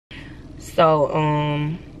So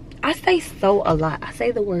I say so a lot. I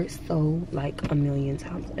say the word so like a million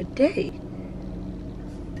times a day.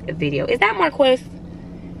 A video. Is that Marquez?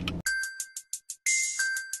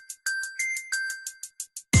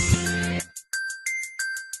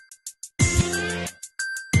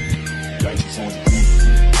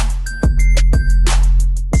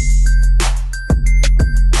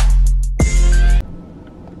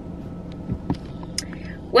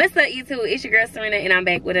 What's up YouTube, it's your girl Serena and I'm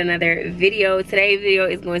back with another video. Today's video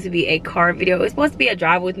is going to be a car video. It's supposed to be a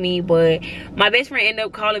drive with me, but my best friend ended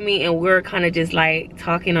up calling me and we're kind of just like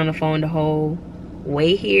talking on the phone the whole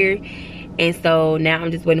way here. And so now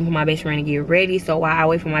I'm just waiting for my best friend to get ready. So while I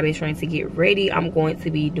wait for my best friend to get ready, I'm going to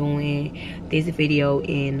be doing this video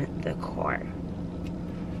in the car.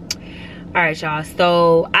 Alright y'all,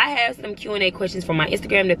 so I have some Q&A questions from my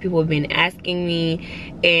Instagram that people have been asking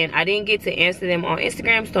me, and I didn't get to answer them on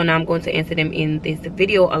Instagram, so now I'm going to answer them in this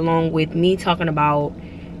video, along with me talking about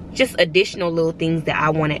just additional little things that I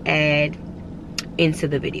want to add into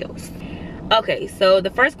the videos. Okay, so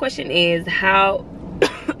the first question is how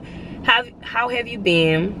have you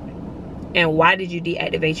been and why did you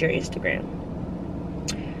deactivate your Instagram?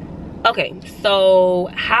 Okay, so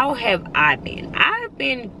how have I been? I've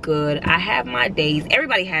been good. I have my days.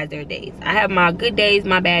 Everybody has their days. I have my good days,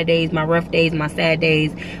 my bad days, my rough days, my sad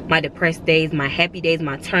days, my depressed days, my happy days,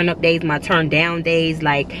 my turn up days, my turn down days.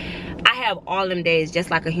 Like, I have all them days just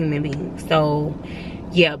like a human being. So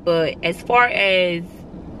yeah, but as far as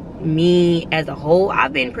me as a whole,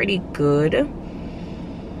 I've been pretty good.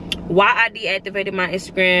 Why I deactivated my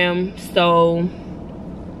Instagram? So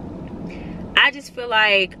I just feel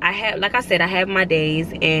like I have my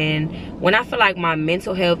days, and when I feel like my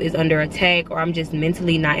mental health is under attack, or I'm just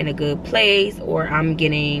mentally not in a good place, or I'm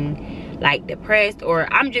getting like depressed, or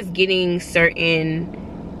I'm just getting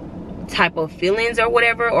certain type of feelings or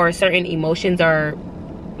whatever, or certain emotions are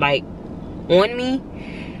like on me,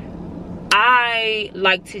 I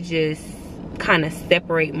like to just kind of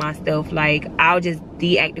separate myself. Like, I'll just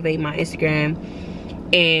deactivate my Instagram.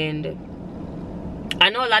 And I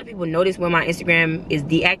know a lot of people notice when my Instagram is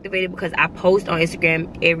deactivated because I post on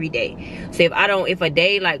Instagram every day. So if a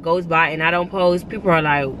day like goes by and I don't post, people are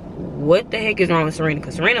like, what the heck is wrong with Serena?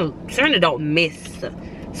 Because Serena don't miss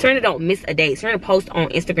a day. Serena posts on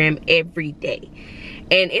Instagram every day.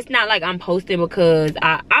 And it's not like I'm posting because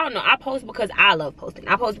I don't know, I post because I love posting.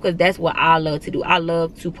 I post because that's what I love to do. I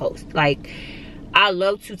love to post. Like, I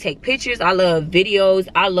love to take pictures, I love videos,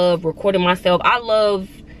 I love recording myself,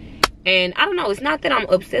 and I don't know, it's not that I'm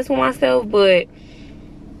obsessed with myself, but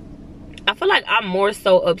I feel like I'm more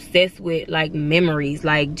so obsessed with like memories,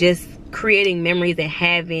 like just creating memories and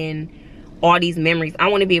having all these memories. I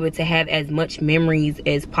want to be able to have as much memories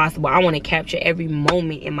as possible. I want to capture every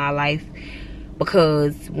moment in my life,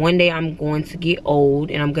 because one day I'm going to get old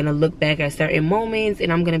and I'm going to look back at certain moments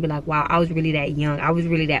and I'm going to be like, wow, I was really that young. I was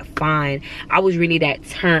really that fine. I was really that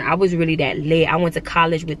turned. I was really that lit. I went to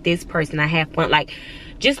college with this person. I had fun. Like,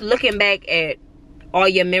 just looking back at all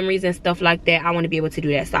your memories and stuff like that, I want to be able to do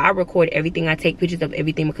that. So I record everything. I take pictures of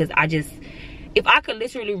everything, because if I could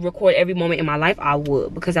literally record every moment in my life, I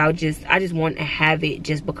would, because I just want to have it,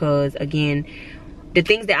 just because, again, the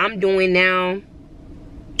things that I'm doing now,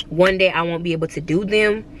 one day I won't be able to do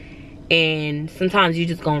them, and sometimes you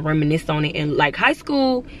just gonna reminisce on it. And like high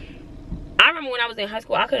school, I remember when I was in high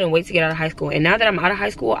school, I couldn't wait to get out of high school. And now that I'm out of high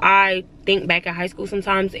school, I think back at high school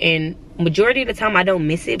sometimes, and majority of the time I don't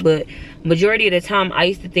miss it, but majority of the time I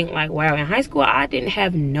used to think like, wow, in high school I didn't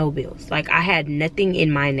have no bills. Like, I had nothing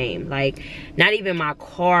in my name. Like, not even my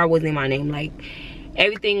car was in my name. Like,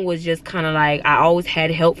 everything was just kind of like, I always had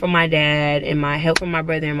help from my dad and my help from my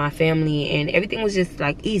brother and my family, and everything was just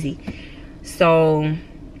like easy. So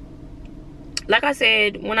like I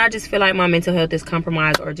said, when I just feel like my mental health is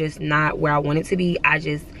compromised or just not where I want it to be, I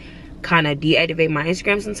just kind of deactivate my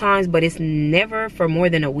Instagram sometimes, but it's never for more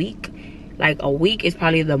than a week. Like, a week is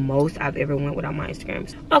probably the most I've ever went without my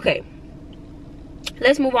Instagrams. Okay,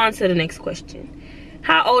 let's move on to the next question.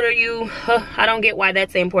 How old are you? I don't get why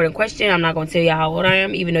that's an important question. I'm not going to tell y'all how old I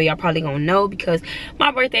am, even though y'all probably going to know, because my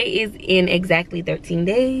birthday is in exactly 13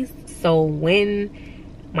 days. So when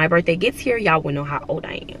my birthday gets here, y'all will know how old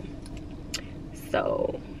I am.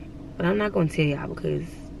 So, but I'm not going to tell y'all, because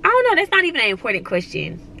I don't know. That's not even an important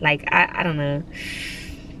question. Like, I don't know.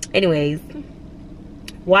 Anyways,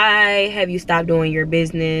 why have you stopped doing your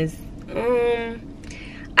business? I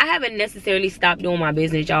haven't necessarily stopped doing my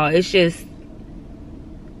business, y'all. It's just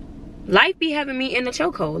life be having me in the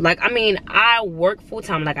chokehold. Like, I mean, I work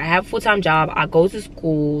full-time. Like, I have a full-time job. I go to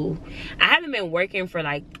school. I haven't been working for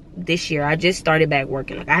like this year. I just started back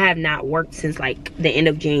working. Like, I have not worked since like the end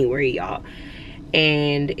of January, y'all.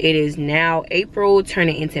 And it is now April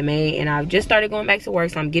turning into May, and I've just started going back to work,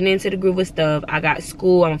 so I'm getting into the groove of stuff. I got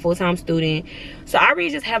school. I'm a full-time student, so I really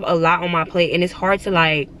just have a lot on my plate, and it's hard to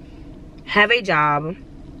like have a job,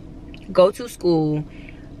 go to school,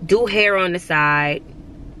 do hair on the side,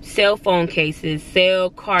 sell phone cases, sell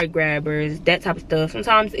card grabbers, that type of stuff.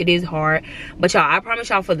 Sometimes it is hard, but y'all, I promise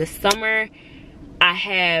y'all, for the summer I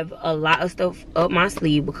have a lot of stuff up my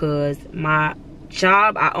sleeve, because my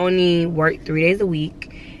job, I only work 3 days a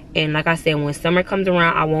week, and like I said, when summer comes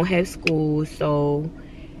around, I won't have school. So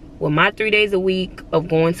with my 3 days a week of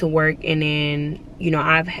going to work, and then, you know,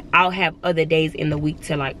 I'll have other days in the week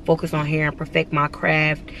to like focus on hair and perfect my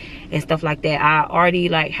craft and stuff like that. I already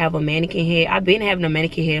like have a mannequin head. I've been having a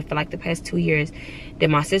mannequin head for like the past 2 years that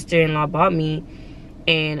my sister-in-law bought me,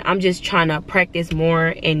 and I'm just trying to practice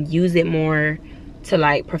more and use it more to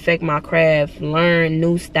like perfect my craft, learn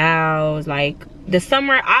new styles. Like, the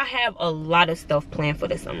summer, I have a lot of stuff planned for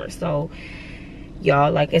the summer. So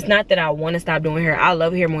y'all, like, it's not that I want to stop doing hair. I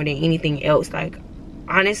love hair more than anything else. Like,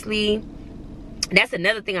 honestly, that's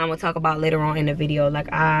another thing I'm gonna talk about later on in the video.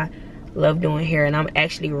 Like, I love doing hair, and I'm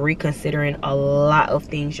actually reconsidering a lot of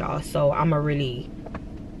things, y'all. So I'm gonna really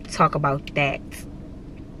talk about that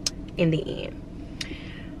in the end.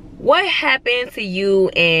 What happened to you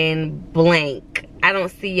and blank? I don't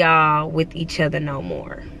see y'all with each other no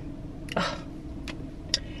more. Ugh.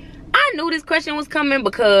 I knew this question was coming,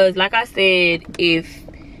 because like I said, if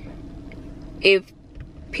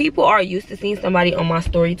people are used to seeing somebody on my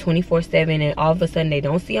story 24/7 and all of a sudden they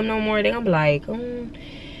don't see them no more, they're gonna be like,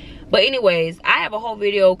 But anyways, I have a whole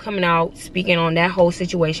video coming out speaking on that whole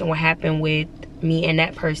situation, what happened with me and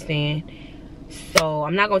that person. So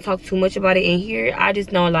I'm not gonna talk too much about it in here. I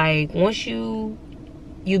just know, like, once you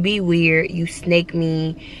be weird, you snake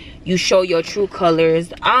me, you show your true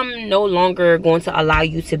colors, I'm no longer going to allow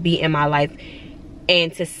you to be in my life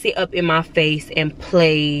and to sit up in my face and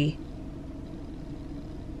play,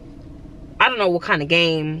 I don't know what kind of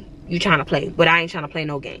game you trying to play, but I ain't trying to play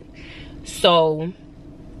no game. So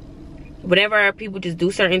whenever people just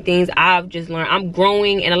do certain things, I've just learned, I'm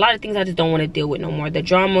growing, and a lot of things I just don't want to deal with no more. The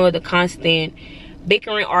drama, the constant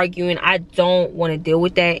bickering, arguing, I don't want to deal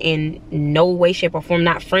with that in no way, shape, or form.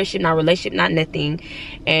 Not friendship, not relationship, not nothing.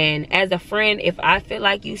 And as a friend, if I feel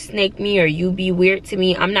like you snake me or you be weird to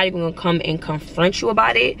me, I'm not even gonna come and confront you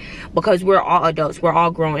about it, because we're all adults, we're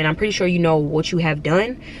all grown, and I'm pretty sure you know what you have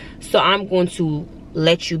done. So I'm going to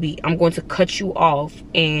let you be. I'm going to cut you off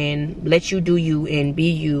and let you do you and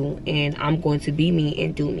be you, and I'm going to be me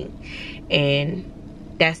and do me. And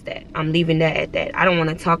that's that. I'm leaving that at that. I don't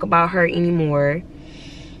want to talk about her anymore.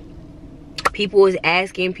 People was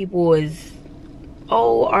asking, people was,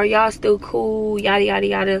 oh, are y'all still cool, yada yada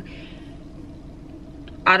yada.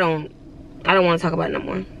 I don't want to talk about it no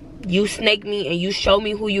more. You snake me and you show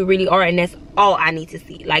me who you really are, and that's all I need to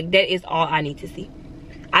see. Like, that is all I need to see.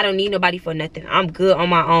 I don't need nobody for nothing. I'm good on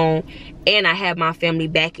my own, and I have my family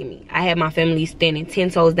backing me. I have my family standing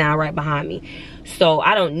 10 toes down right behind me. So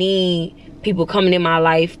I don't need people coming in my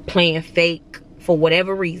life playing fake for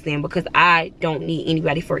whatever reason, because I don't need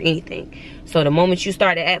anybody for anything. So the moment you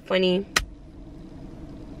start to act funny,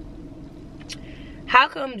 how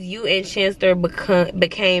come you and Chancellor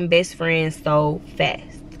became best friends so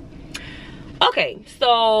fast? Okay,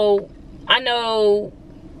 so I know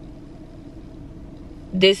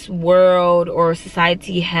this world or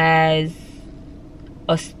society has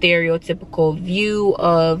a stereotypical view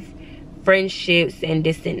of friendships and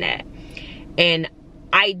this and that. And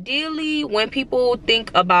ideally, when people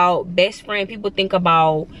think about best friend, people think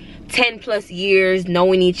about 10+ years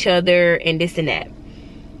knowing each other and this and that.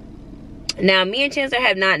 Now, me and Chancellor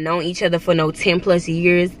have not known each other for no 10+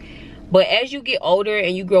 years. But as you get older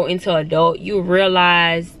and you grow into adult, you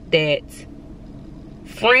realize that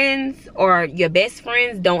friends or your best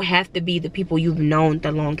friends don't have to be the people you've known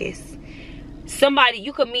the longest.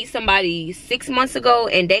 You could meet somebody 6 months ago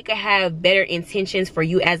and they could have better intentions for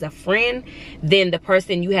you as a friend than the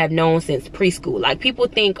person you have known since preschool. Like, people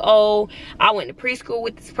think, oh, I went to preschool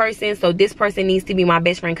with this person, so this person needs to be my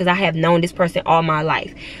best friend because I have known this person all my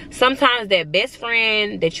life. Sometimes that best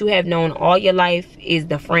friend that you have known all your life is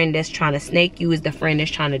the friend that's trying to snake you, is the friend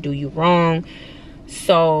that's trying to do you wrong.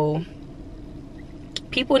 So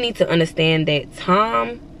people need to understand that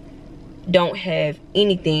time don't have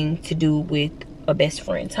anything to do with a best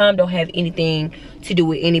friend. Time don't have anything to do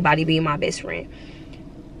with anybody being my best friend.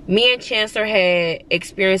 Me and Chancellor had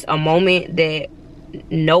experienced a moment that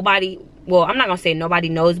nobody, well, I'm not gonna say nobody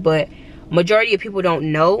knows, but majority of people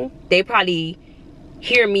don't know. They probably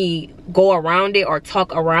hear me go around it or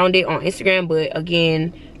talk around it on Instagram. But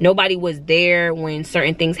again, nobody was there when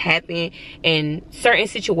certain things happen, and certain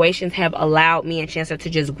situations have allowed me and Chancellor to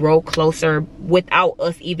just grow closer without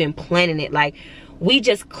us even planning it. Like, we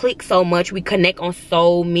just click so much, we connect on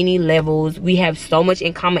so many levels, we have so much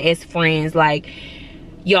in common as friends. Like,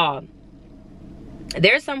 y'all,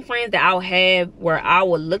 there's some friends that I'll have where I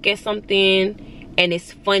will look at something and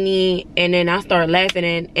it's funny, and then I start laughing,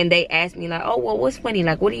 and they ask me like, oh, well, what's funny?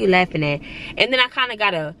 Like, what are you laughing at? And then I kind of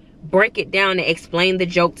gotta break it down and explain the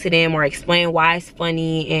joke to them, or explain why it's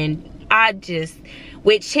funny. And I just,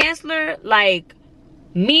 with Chancellor, like,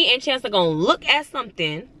 me and Chancellor gonna look at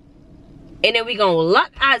something, and then we gonna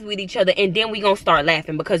lock eyes with each other, and then we gonna start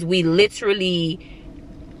laughing, because we literally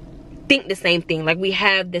think the same thing. Like, we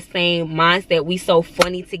have the same mindset. We so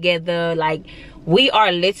funny together. Like, we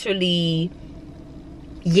are literally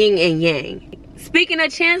yin and yang. Speaking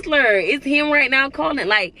of Chancellor, it's him right now calling.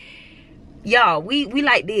 Like, y'all, we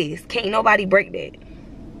like this. Can't nobody break that.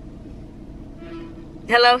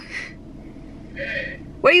 Hello?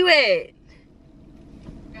 Where you at?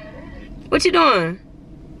 What you doing?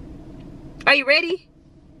 Are you ready?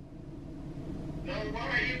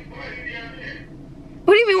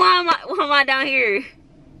 What do you mean, why am I down here?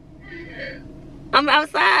 I'm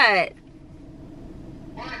outside.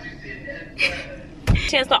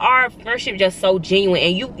 Chancellor, our friendship just so genuine,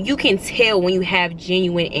 and you can tell when you have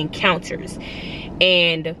genuine encounters.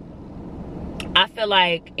 And I feel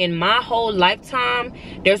like in my whole lifetime,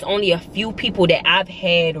 there's only a few people that I've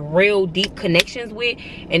had real deep connections with,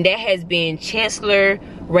 and that has been Chancellor,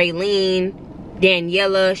 Raylene,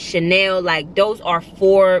 Daniela, Chanel. Like, those are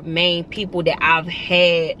 4 main people that I've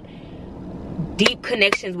had deep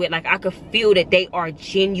connections with. Like, I could feel that they are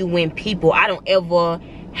genuine people. I don't ever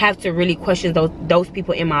have to really question those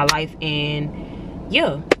people in my life. And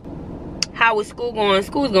yeah, how is school going?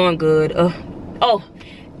 School's going good. Oh,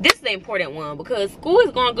 this is the important one, because school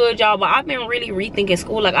is going good, y'all, but I've been really rethinking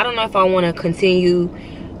school. Like, I don't know if I want to continue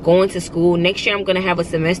going to school. Next year I'm gonna have a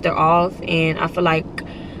semester off, and I feel like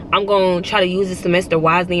I'm gonna try to use the semester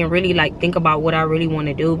wisely and really like think about what I really want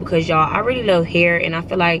to do, because y'all, I really love hair, and I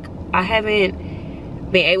feel like I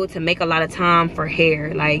haven't been able to make a lot of time for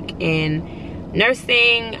hair. Like, in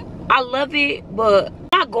nursing, I love it, but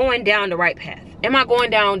am I going down the right path? Am I going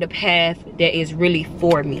down the path that is really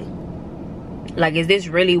for me? Like, is this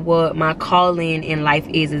really what my calling in life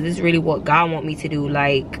is? Is this really what God want me to do?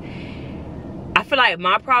 Like, I feel like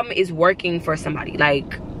my problem is working for somebody.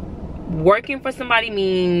 Like, working for somebody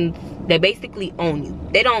means they basically own you.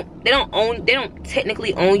 They don't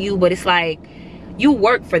technically own you, but it's like you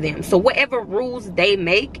work for them. So whatever rules they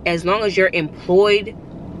make, as long as you're employed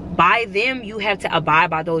by them, you have to abide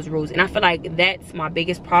by those rules. And I feel like that's my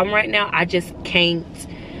biggest problem right now. I just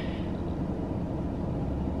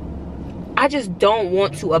don't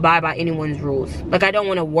want to abide by anyone's rules. Like, I don't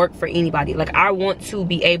want to work for anybody. Like, I want to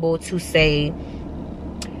be able to say,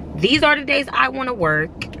 these are the days I want to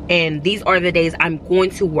work, and these are the days I'm going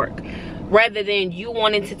to work, rather than you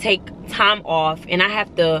wanting to take time off and I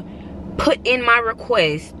have to put in my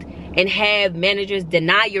request and have managers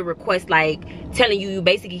deny your request, like telling you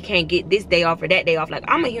basically can't get this day off or that day off. Like,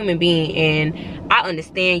 I'm a human being, and I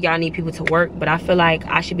understand y'all need people to work, but I feel like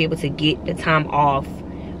I should be able to get the time off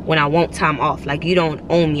when I want time off. Like, you don't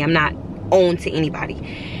own me. I'm not owned to anybody.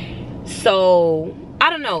 So I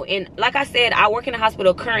don't know. And like I said, I work in a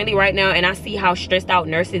hospital currently right now, and I see how stressed out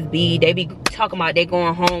nurses be. They be talking about they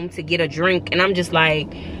going home to get a drink, and I'm just like,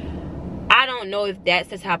 I don't know if that's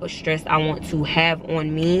the type of stress I want to have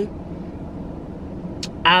on me.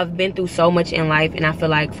 I've been through so much in life, and I feel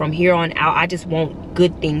like from here on out, I just want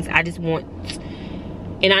good things. I just want,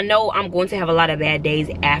 and I know I'm going to have a lot of bad days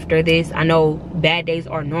after this. I know bad days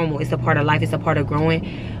are normal. It's a part of life. It's a part of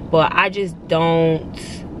growing. But I just don't,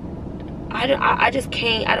 I just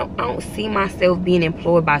can't, I don't see myself being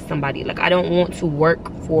employed by somebody. Like, I don't want to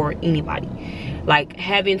work for anybody. Like,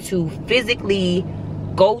 having to physically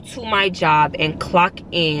go to my job and clock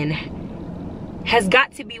in has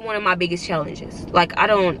got to be one of my biggest challenges. Like, I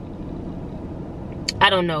don't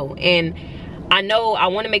know. And I know I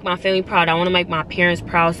want to make my family proud. I want to make my parents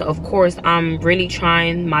proud. So of course I'm really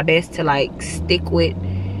trying my best to like stick with,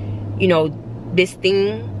 you know, this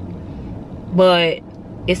thing. But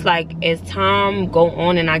it's like, as time go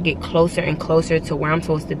on and I get closer and closer to where I'm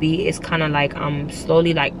supposed to be, it's kind of like I'm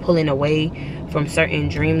slowly like pulling away from certain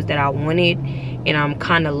dreams that I wanted, and I'm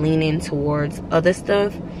kind of leaning towards other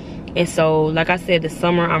stuff. And so, like I said, the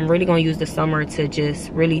summer, I'm really gonna use the summer to just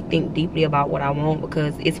really think deeply about what I want,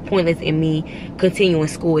 because it's pointless in me continuing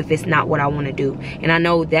school if it's not what I want to do. And I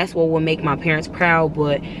know that's what will make my parents proud,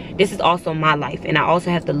 but this is also my life, and I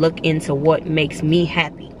also have to look into what makes me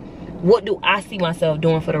happy. What do I see myself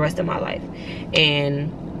doing for the rest of my life?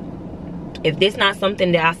 And if this not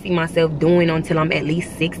something that I see myself doing until I'm at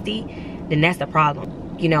least 60, then that's the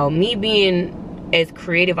problem. You know, me being as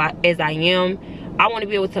creative as I am, I want to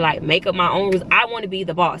be able to like make up my own rules. I want to be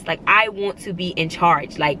the boss. Like, I want to be in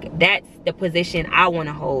charge. Like, that's the position I want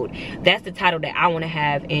to hold. That's the title that I want to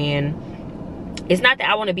have. And it's not that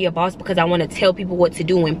I want to be a boss because I want to tell people what to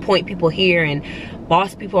do and point people here and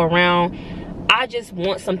boss people around. I just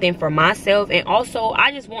want something for myself, and also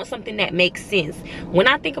I just want something that makes sense. When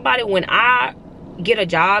I think about it, when I get a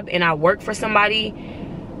job and I work for somebody,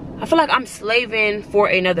 I feel like I'm slaving for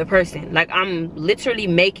another person. Like, I'm literally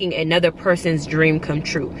making another person's dream come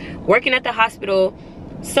true. Working at the hospital,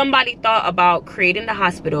 somebody thought about creating the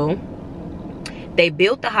hospital. They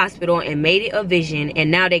built the hospital and made it a vision, and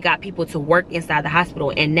now they got people to work inside the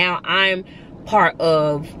hospital. And now I'm part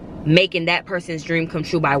of making that person's dream come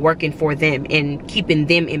true by working for them and keeping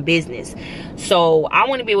them in business. So I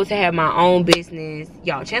want to be able to have my own business.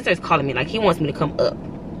 Y'all, Chancellor is calling me. Like, he wants me to come up.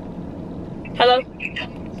 Hello?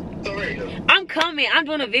 I'm coming. I'm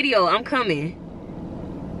doing a video. I'm coming.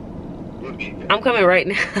 I'm coming right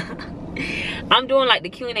now. I'm doing like the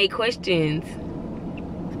Q&A questions.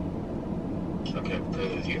 Okay,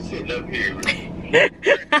 because you sitting up here.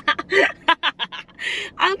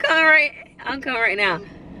 I'm coming right now.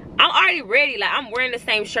 I'm already ready. Like, I'm wearing the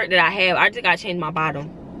same shirt that I have. I just gotta change my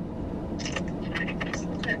bottom.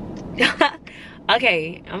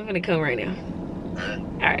 Okay, I'm gonna come right now.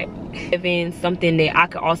 Alright. Having something that I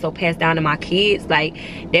could also pass down to my kids, like,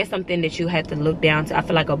 that's something that you have to look down to. I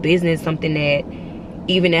feel like a business, something that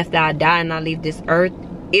even after I die and I leave this earth,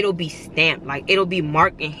 it'll be stamped. Like, it'll be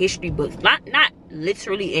marked in history books. Not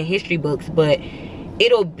literally in history books, but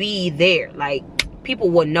it'll be there. Like,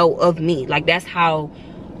 people will know of me. Like, that's how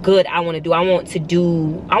good I want to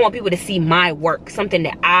do. I want people to see my work, something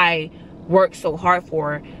that I worked so hard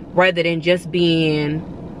for, rather than just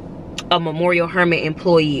being a Memorial Hermann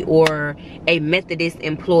employee or a Methodist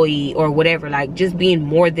employee or whatever. Like, just being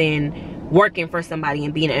more than working for somebody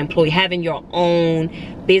and being an employee, having your own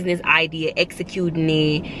business idea, executing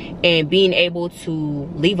it, and being able to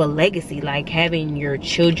leave a legacy, like having your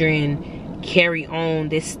children carry on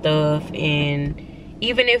this stuff. And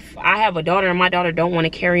even if I have a daughter and my daughter don't want to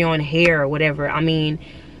carry on hair or whatever, I mean,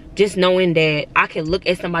 just knowing that I can look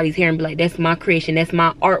at somebody's hair and be like, that's my creation, that's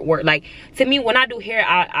my artwork. Like, to me, when I do hair,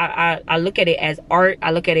 I look at it as art.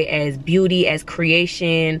 I look at it as beauty, as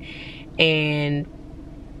creation. And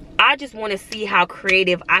I just want to see how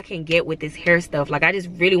creative I can get with this hair stuff. Like, I just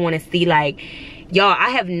really want to see, like, y'all, I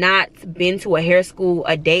have not been to a hair school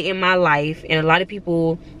a day in my life. And a lot of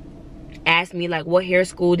people ask me, like, what hair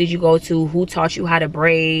school did you go to? Who taught you how to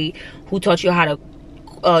braid? Who taught you how to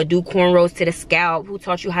do cornrows to the scalp? Who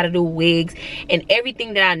taught you how to do wigs? And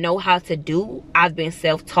everything that I know how to do, I've been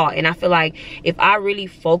self-taught. And I feel like if I really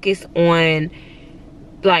focus on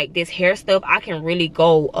like this hair stuff, I can really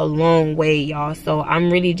go a long way, y'all. So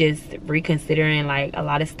I'm really just reconsidering like a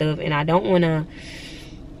lot of stuff, and I don't want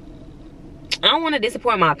to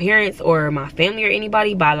disappoint my parents or my family or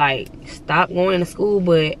anybody by like stop going to school,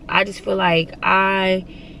 but I just feel like I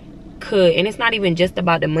could. And it's not even just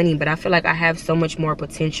about the money, but I feel like I have so much more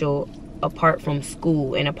potential apart from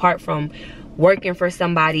school, and apart from working for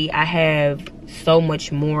somebody, I have so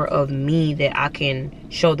much more of me that I can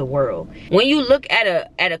show the world. When you look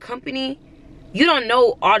at a company, you don't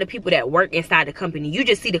know all the people that work inside the company. You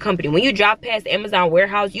just see the company. When you drive past the Amazon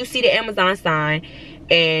warehouse, you see the Amazon sign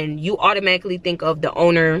and you automatically think of the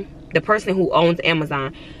owner, the person who owns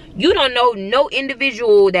Amazon. You don't know no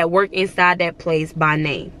individual that work inside that place by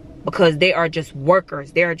name, because they are just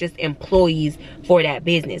workers. They are just employees for that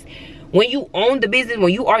business. When you own the business,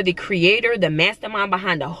 when you are the creator, the mastermind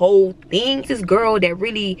behind the whole thing, this girl that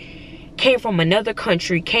really came from another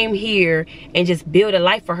country, came here and just built a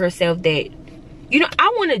life for herself that, you know,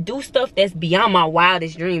 I want to do stuff that's beyond my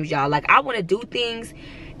wildest dreams, y'all. Like, I want to do things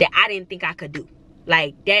that I didn't think I could do.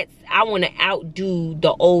 Like, I want to outdo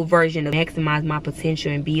the old version, of maximize my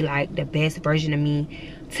potential and be like the best version of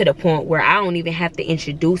me, to the point where I don't even have to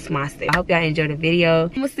introduce myself. I hope y'all enjoyed the video. I'm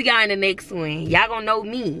gonna see y'all in the next one. Y'all gonna know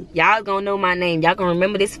me. Y'all gonna know my name. Y'all gonna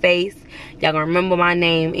remember this face. Y'all gonna remember my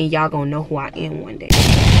name, and y'all gonna know who I am one day.